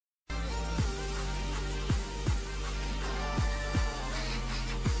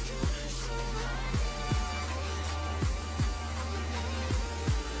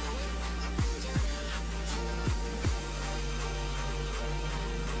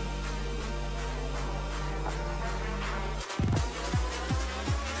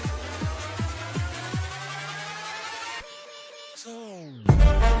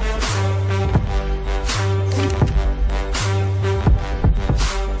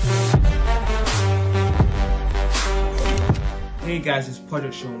Hey guys, it's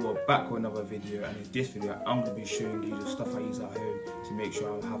Project Sean. We're back with another video, and in this video I'm going to be showing you the stuff I use at home to make sure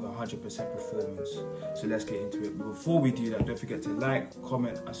I have 100% performance. So let's get into it. But before we do that, don't forget to like,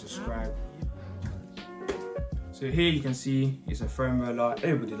 comment and subscribe. So here you can see it's a foam roller.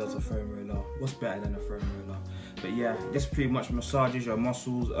 Everybody loves a foam roller. What's better than a foam roller? But yeah, this pretty much massages your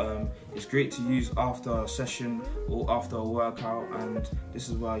muscles. It's great to use after a session or after a workout, and this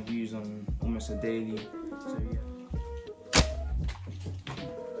is what I use on almost a daily. So yeah.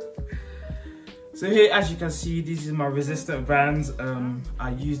 So here, as you can see, these are my resistant bands. I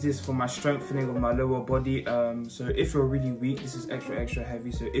use this for my strengthening of my lower body. So if you're really weak, this is extra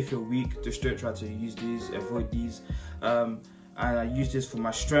heavy. So if you're weak, just don't try to use these, avoid these. And I use this for my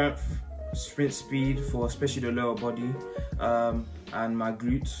strength, sprint speed, for especially the lower body, and my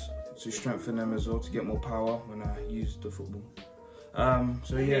glutes to strengthen them as well, to get more power when I use the football.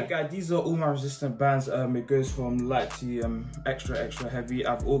 So yeah guys, these are all my resistant bands. It goes from light to extra heavy.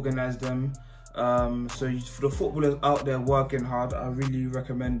 I've organized them. So for the footballers out there working hard, I really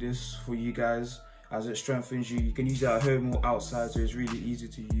recommend this for you guys, as it strengthens you. You can use it at home or outside, so it's really easy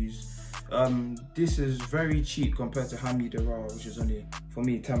to use. This is very cheap compared to how many there are, which is only, for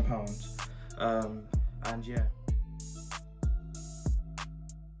me, £10. And yeah.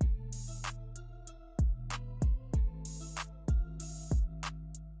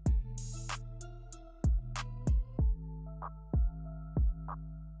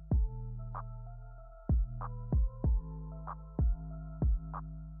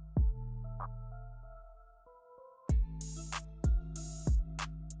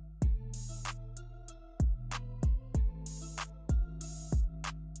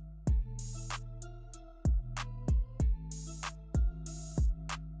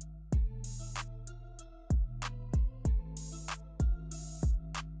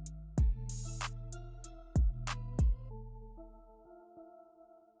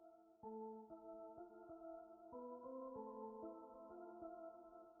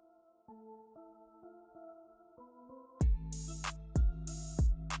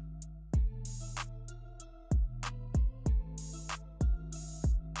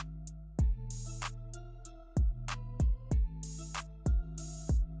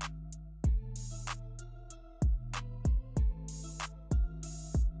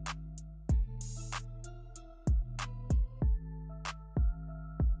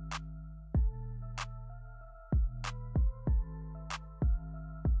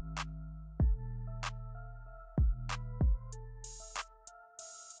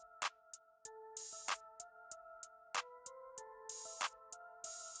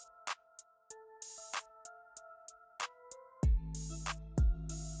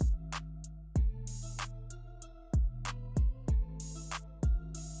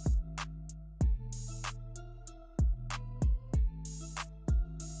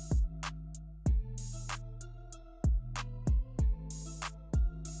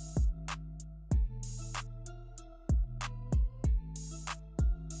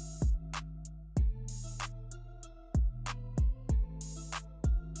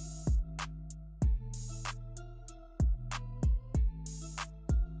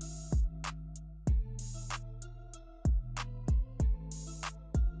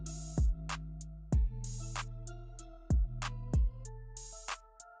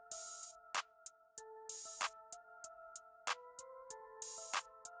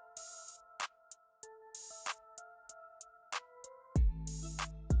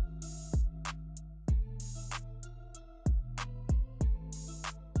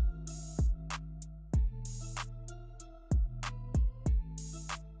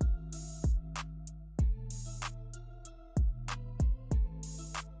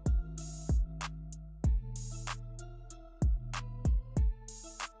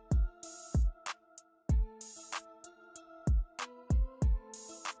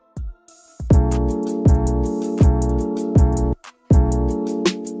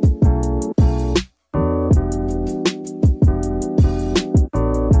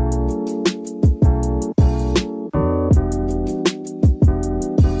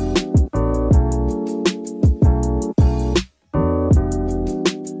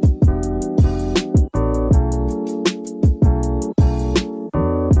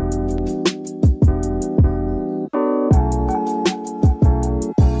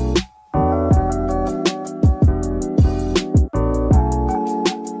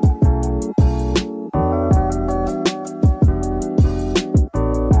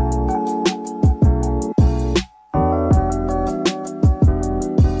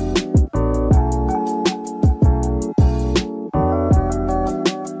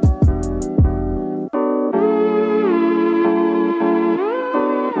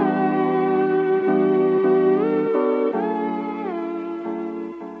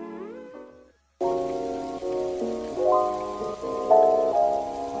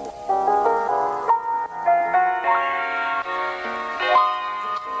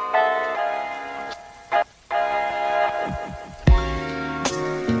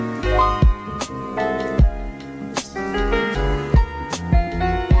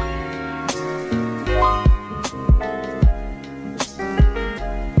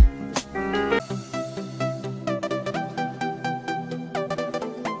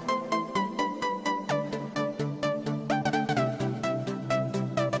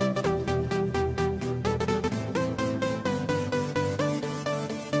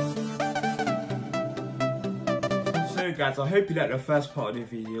 guys, I hope you liked the first part of the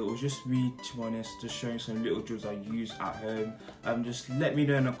video. It was just me, to be honest, just showing some little drills I use at home. Just let me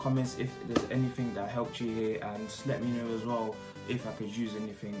know in the comments if there's anything that helped you here, and just let me know as well if I could use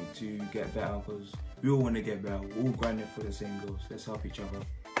anything to get better, because we all want to get better. We're all grinding for the same goals. Let's help each other.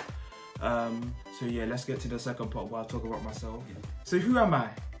 So yeah, let's get to the second part where I talk about myself. So who am I?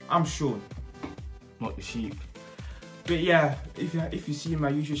 I'm Sean, not the sheep. But yeah, if you see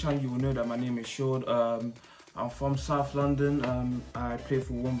my YouTube channel, you will know that my name is Sean. I'm from South London. I play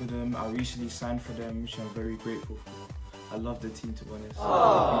for Wimbledon. I recently signed for them, which I'm very grateful for. I love the team, to be honest.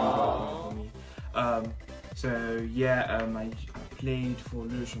 Really for me. So yeah, I played for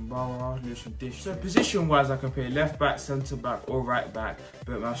Lewisham Borough, Lewisham District. So position-wise, I can play left back, centre back, or right back.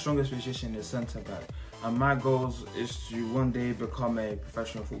 But my strongest position is centre back. And my goals is to one day become a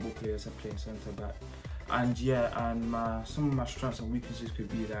professional football player and play centre back. And yeah, and some of my strengths and weaknesses could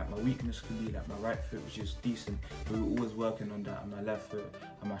be that my weakness could be like my right foot, which is decent, but we're always working on that. And my left foot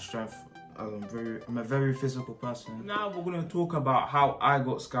and my strength, I'm a very physical person. Now we're going to talk about how I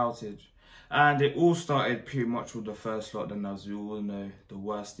got scouted. And it all started pretty much with the first lockdown, as we all know, the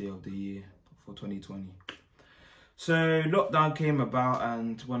worst day of the year for 2020. So lockdown came about,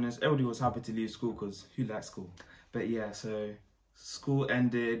 and to be honest, everybody was happy to leave school, because who likes school? But yeah, so school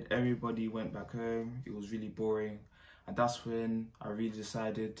ended, everybody went back home. It was really boring, and that's when I really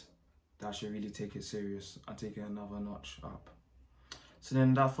decided that I should really take it serious and take it another notch up. So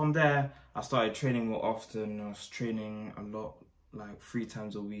then from there, I started training more often. I was training a lot, like 3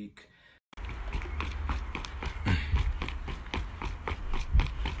 times a week.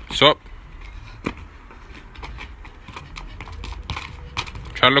 Stop.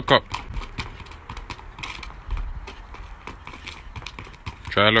 Try to look up.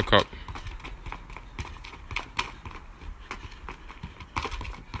 Try to look up.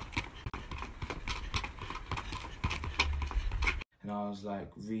 And I was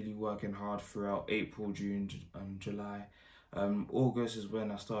like really working hard throughout April, June, and July. August is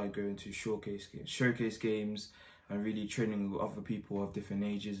when I started going to showcase games and really training with other people of different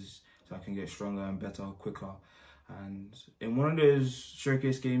ages, so I can get stronger and better quicker. And in one of those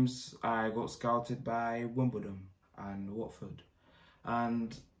showcase games, I got scouted by Wimbledon and Watford.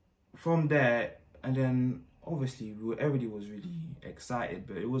 And from there, and then obviously everybody was really excited,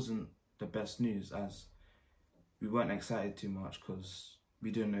 but it wasn't the best news, as we weren't excited too much because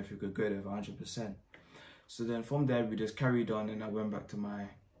we didn't know if we could go there 100%. So then from there, we just carried on, and I went back to my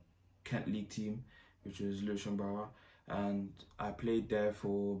Kent League team, which was Lewisham Borough, and I played there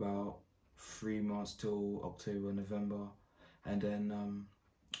for about 3 months till October, November, and then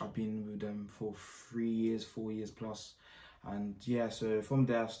I've been with them for 4 years plus. And yeah, so from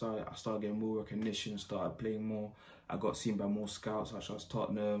there I started getting more recognition, started playing more. I got seen by more scouts such as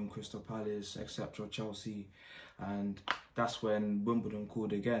Tottenham, Crystal Palace, etc., Chelsea. And that's when Wimbledon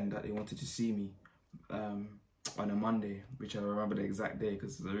called again that they wanted to see me on a Monday, which I remember the exact day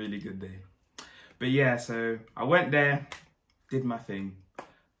because it's a really good day. But yeah, so I went there, did my thing.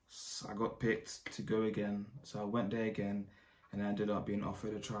 So I got picked to go again. So I went there again, and I ended up being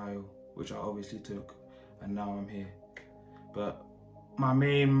offered a trial, which I obviously took, and now I'm here. But the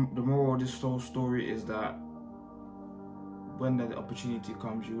moral of this whole story is that when the opportunity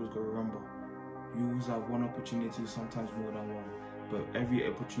comes, you always got to remember, you always have one opportunity, sometimes more than one. But every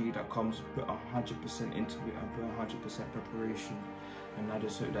opportunity that comes, put 100% into it and put 100% preparation. And I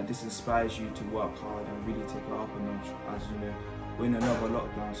just hope that this inspires you to work hard and really take it up a notch. As you know, we're in another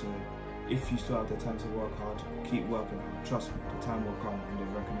lockdown, so if you still have the time to work hard, keep working hard. Trust me, the time will come and the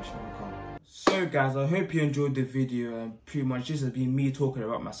recognition will come. So guys, I hope you enjoyed the video, and pretty much this has been me talking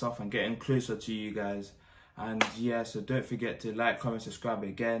about myself and getting closer to you guys. And yeah, so don't forget to like, comment, subscribe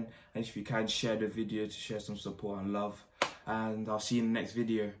again, and if you can, share the video to share some support and love. And I'll see you in the next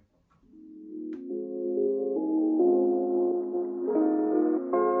video.